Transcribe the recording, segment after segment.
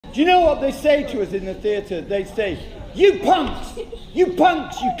Do you know what they say to us in the theatre? They say, you punks, you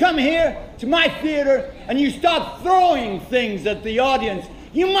come here to my theatre and you start throwing things at the audience.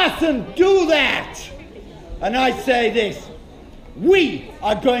 You mustn't do that. And I say this, we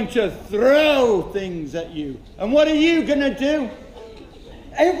are going to throw things at you. And what are you going to do?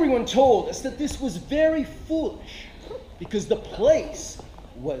 Everyone told us that this was very foolish because the place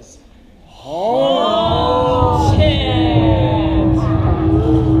was haunted.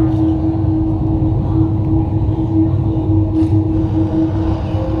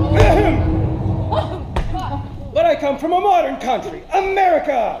 But I come from a modern country,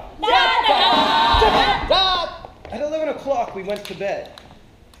 America! At 11 o'clock, we went to bed.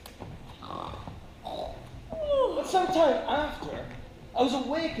 But sometime after, I was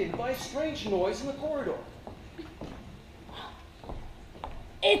awakened by a strange noise in the corridor.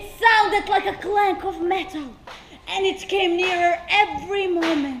 It sounded like a clank of metal, and it came nearer every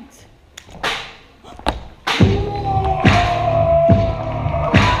moment.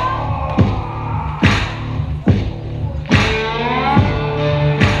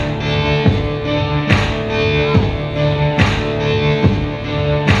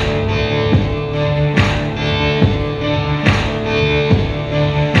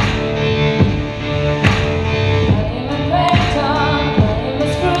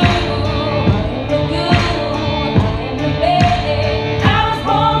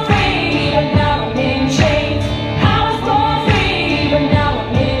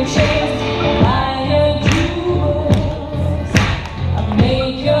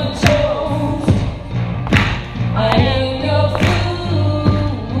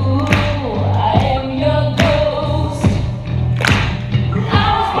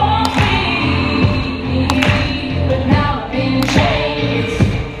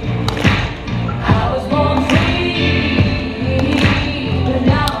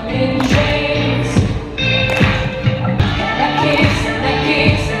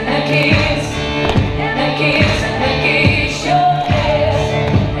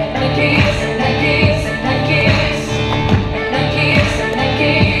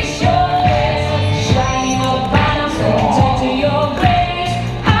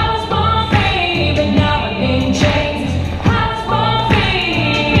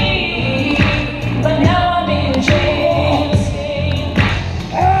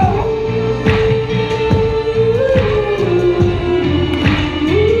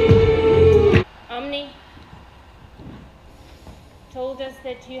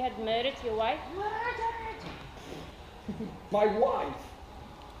 My wife?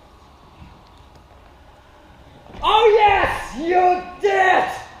 Oh yes, you did!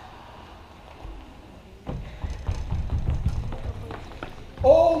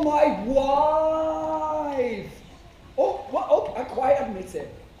 Oh, my wife! Oh, I quite admit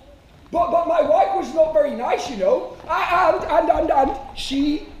it. But my wife was not very nice, you know. And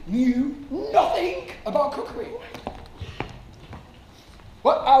she knew nothing about cookery.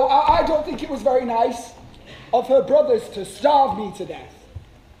 Well, I don't think it was very nice of her brothers to starve me to death.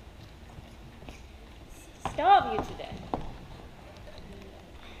 Starve you to death?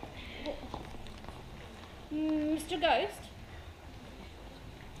 Mr. Ghost?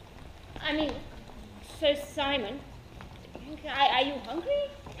 I mean, so Simon, are you hungry?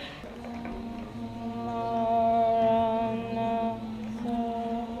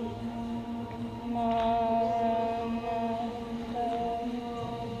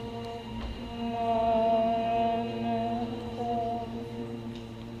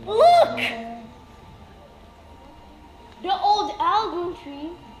 Look! The old almond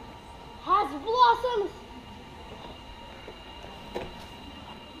tree has blossoms.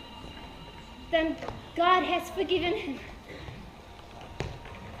 Then God has forgiven him.